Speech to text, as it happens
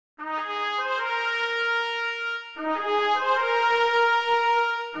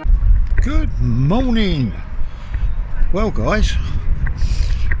Good morning. Well guys,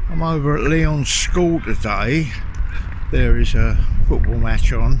 I'm over at Leon's school today. There is a football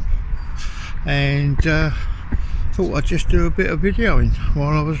match on and thought I'd just do a bit of videoing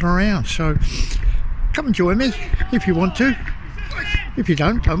while I was around, so come and join me if you want to. If you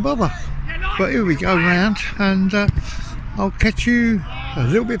don't bother. But here we go round and I'll catch you a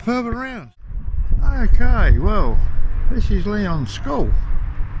little bit further around. Okay, well this is Leon's school.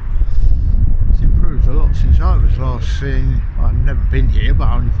 Improved a lot since I was last seen. I've never been here, but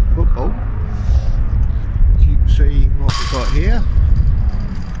only for football. As you can see what we've got here,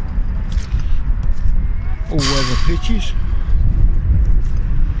 all weather pitches.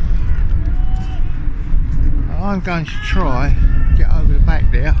 I'm going to try get over the back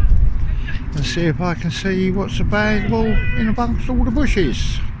there and see if I can see what's available in amongst all the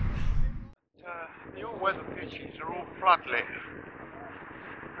bushes. The all weather pitches are all floodlit.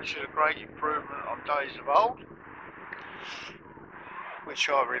 Which is a great improvement on days of old, which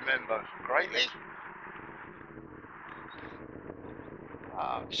I remember greatly.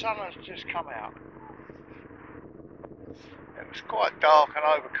 The sun has just come out. It was quite dark and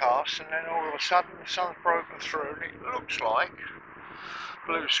overcast, and then all of a sudden the sun's broken through and it looks like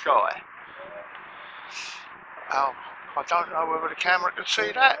blue sky. I don't know whether the camera can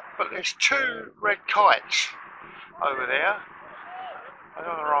see that, but there's two red kites over there. I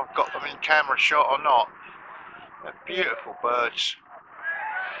don't know if I've got them in camera shot or not. They're beautiful birds.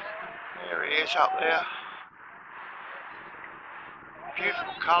 There he is up there.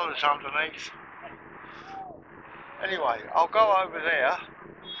 Beautiful colours underneath. Anyway, I'll go over there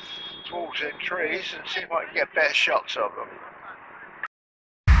towards them trees and see if I can get better shots of them.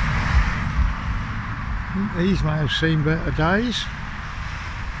 These may have seen better days.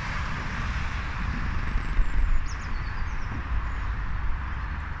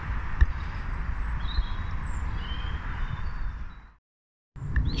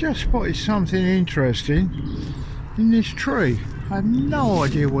 Just spotted something interesting in this tree. I have no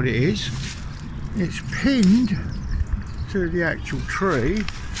idea what it is. It's pinned to the actual tree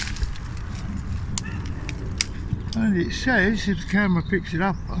and it says, if the camera picks it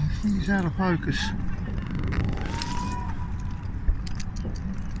up, I think it's out of focus.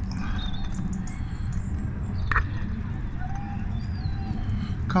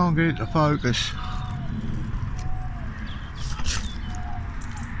 Can't get it to focus.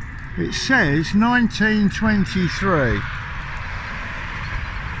 It says 1923.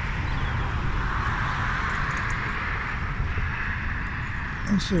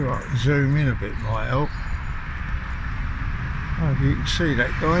 Let's see if I can zoom in a bit, might help. I hope you can see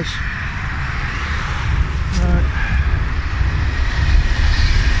that, guys.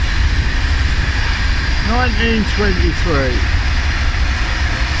 1923.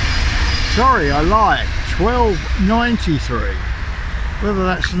 Sorry, I lied. 1293. Whether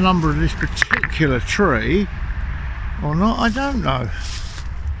that's the number of this particular tree or not, I don't know.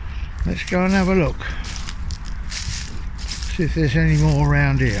 Let's go and have a look. See if there's any more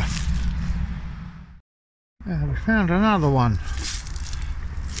around here. We found another one.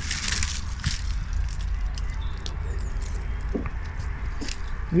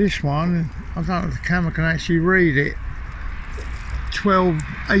 This one, I don't know if the camera can actually read it.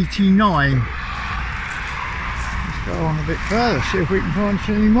 1289. Go on a bit further, see if we can find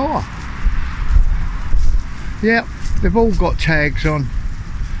any more. Yep, they've all got tags on.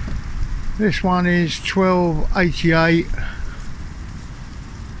 This one is 1288.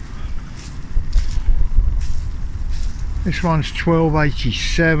 This one's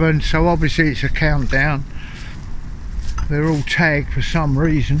 1287, so obviously it's a countdown. They're all tagged for some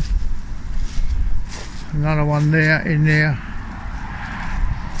reason. Another one there, in there.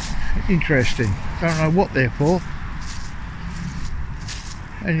 Interesting, don't know what they're for.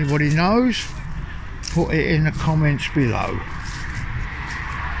 Anybody knows, put it in the comments below.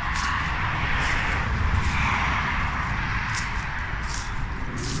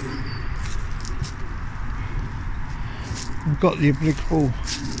 I've got the obligatory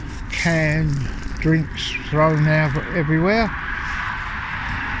canned drinks thrown out everywhere.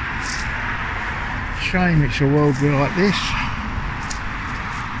 Shame it's a world like this.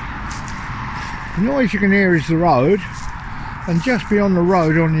 The noise you can hear is the road. And just beyond the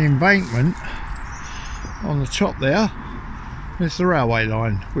road on the embankment, on the top there, there's the railway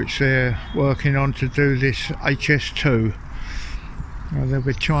line, which they're working on to do this HS2. There'll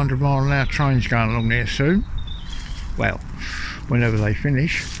be 200-mile-an-hour trains going along there soon. Well, whenever they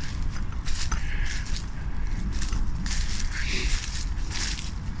finish.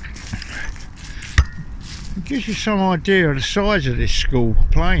 It gives you some idea of the size of this school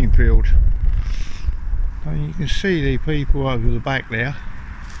playing field. I mean, you can see the people over the back there,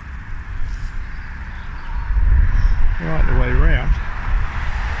 right the way round.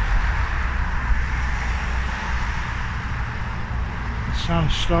 The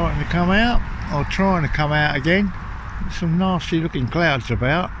sun's starting to come out, or trying to come out again. There's some nasty looking clouds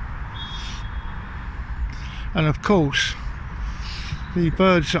about. And of course, the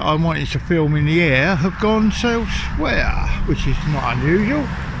birds that I wanted to film in the air have gone elsewhere, which is not unusual.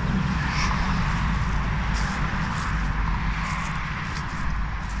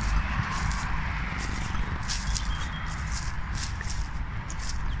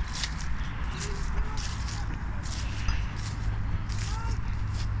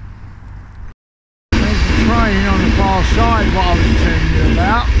 There's the train on the far side, what I was telling you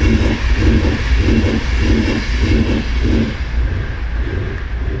about.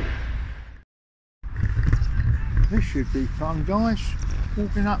 This should be fun, guys,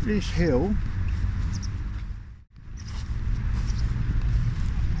 walking up this hill.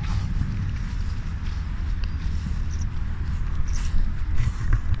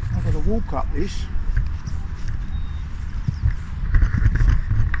 I've got to walk up this.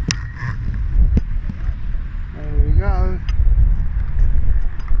 There we go.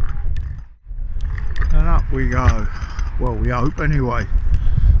 And up we go. Well, we hope anyway.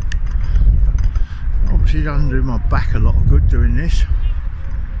 Obviously doesn't do my back a lot of good doing this.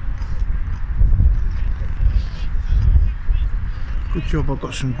 Good job I've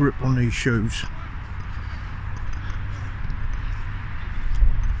got some grip on these shoes.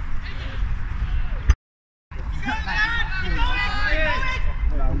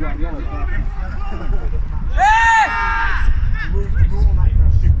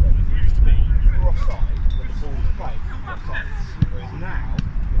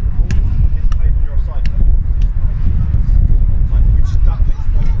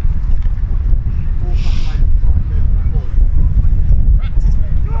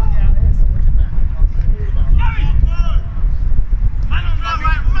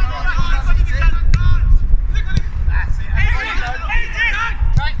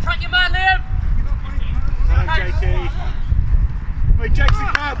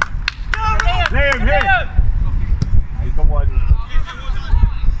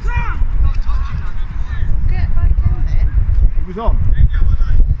 Was on.